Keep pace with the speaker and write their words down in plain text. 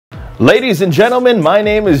Ladies and gentlemen, my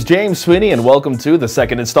name is James Sweeney and welcome to the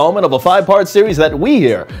second installment of a 5-part series that we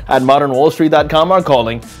here at ModernWallStreet.com are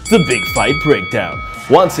calling The Big Fight Breakdown.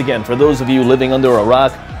 Once again, for those of you living under a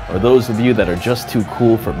rock or those of you that are just too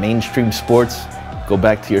cool for mainstream sports, go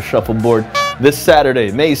back to your shuffleboard. This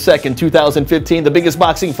Saturday, May 2nd, 2015, the biggest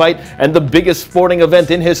boxing fight and the biggest sporting event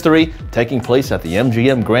in history taking place at the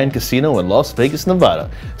MGM Grand Casino in Las Vegas, Nevada.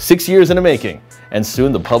 6 years in the making, and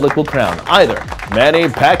soon the public will crown either Manny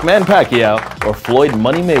Pac-Man Pacquiao or Floyd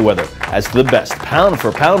Money Mayweather as the best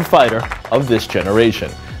pound-for-pound fighter of this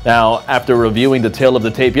generation. Now, after reviewing the tale of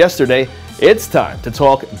the tape yesterday, it's time to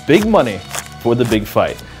talk big money for the big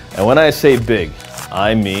fight. And when I say big,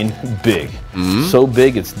 I mean big. So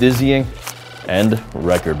big it's dizzying and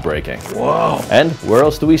record-breaking. Whoa! And where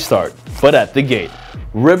else do we start but at the gate?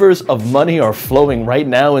 Rivers of money are flowing right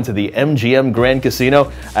now into the MGM Grand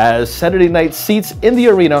Casino as Saturday night seats in the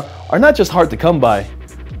arena are not just hard to come by,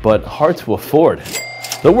 but hard to afford.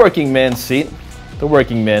 The working man's seat, the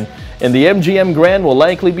working man in the MGM Grand will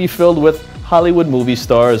likely be filled with Hollywood movie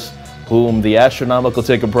stars, whom the astronomical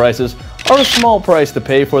ticket prices are a small price to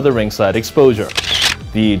pay for the ringside exposure.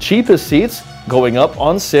 The cheapest seats going up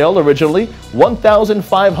on sale originally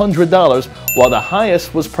 $1,500, while the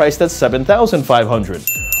highest was priced at $7,500.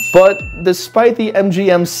 But despite the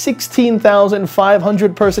MGM's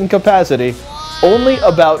 16,500 person capacity, only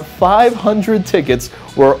about 500 tickets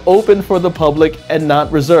were open for the public and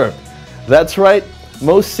not reserved. That's right,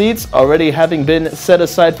 most seats already having been set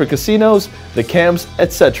aside for casinos, the camps,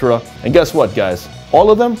 etc. And guess what, guys?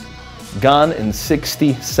 All of them gone in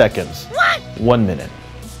 60 seconds. What? 1 minute.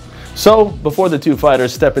 So, before the two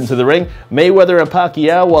fighters step into the ring, Mayweather and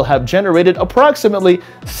Pacquiao will have generated approximately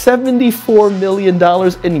 $74 million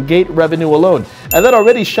in gate revenue alone. And that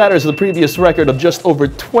already shatters the previous record of just over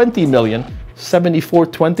 $20 million,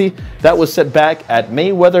 74-20, that was set back at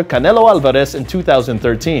Mayweather-Canelo Alvarez in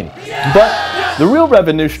 2013. But the real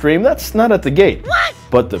revenue stream, that's not at the gate,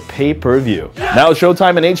 but the pay-per-view. Now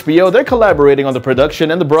Showtime and HBO, they're collaborating on the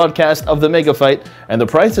production and the broadcast of the mega fight, and the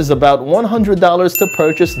price is about $100 to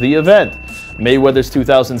purchase the event. Mayweather's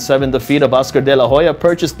 2007 defeat of Oscar De La Hoya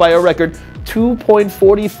purchased by a record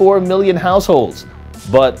 2.44 million households.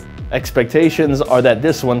 But expectations are that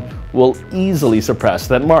this one will easily surpass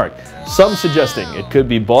that mark, some suggesting it could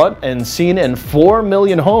be bought and seen in 4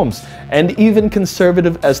 million homes, and even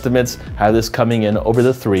conservative estimates have this coming in over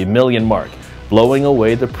the 3 million mark, blowing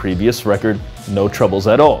away the previous record, no troubles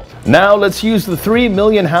at all. Now let's use the 3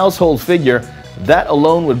 million household figure. That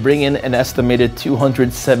alone would bring in an estimated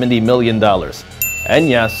 $270 million. And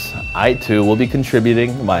yes, I too will be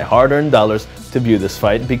contributing my hard-earned dollars to view this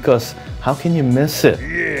fight, because how can you miss it?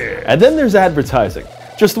 And then there's advertising.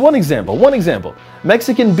 Just one example.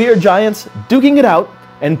 Mexican beer giants duking it out,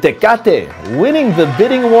 and Tecate winning the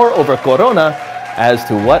bidding war over Corona as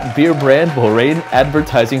to what beer brand will reign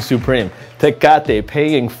advertising supreme. Tecate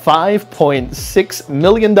paying $5.6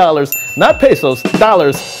 million, not pesos,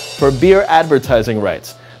 dollars, for beer advertising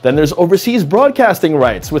rights. Then there's overseas broadcasting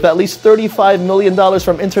rights with at least $35 million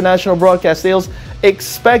from international broadcast sales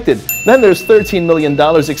expected. Then there's $13 million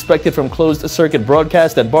expected from closed circuit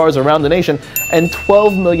broadcast at bars around the nation, and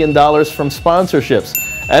 $12 million from sponsorships.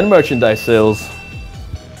 And merchandise sales,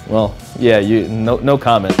 well, yeah, no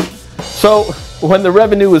comment. So when the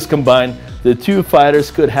revenue is combined, the two fighters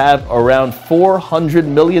could have around $400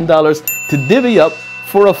 million to divvy up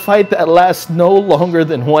for a fight that lasts no longer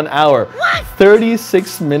than 1 hour.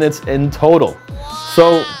 36 minutes in total.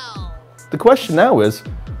 So the question now is,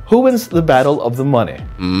 who wins the battle of the money?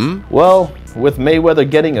 Well, with Mayweather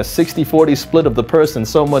getting a 60-40 split of the purse and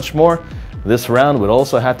so much more, this round would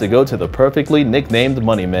also have to go to the perfectly nicknamed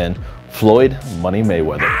money man, Floyd Money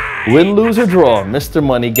Mayweather. Win, lose, or draw, Mr.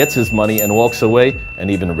 Money gets his money and walks away an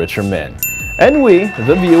even richer man. And we,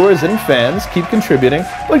 the viewers and fans, keep contributing,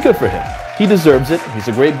 but good for him. He deserves it. He's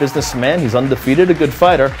a great businessman. He's undefeated, a good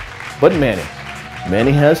fighter. But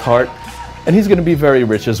Manny has heart, and he's going to be very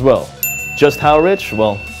rich as well. Just how rich?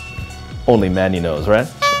 Well, only Manny knows, right?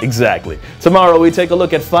 Exactly. Tomorrow we take a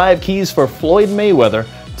look at 5 keys for Floyd Mayweather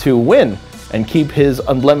to win and keep his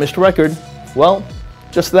unblemished record. Well,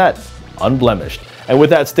 just that, unblemished. And with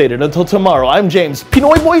that stated, until tomorrow, I'm James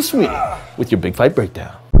Pinoy Boy Sweeney with your Big Fight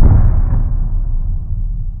Breakdown.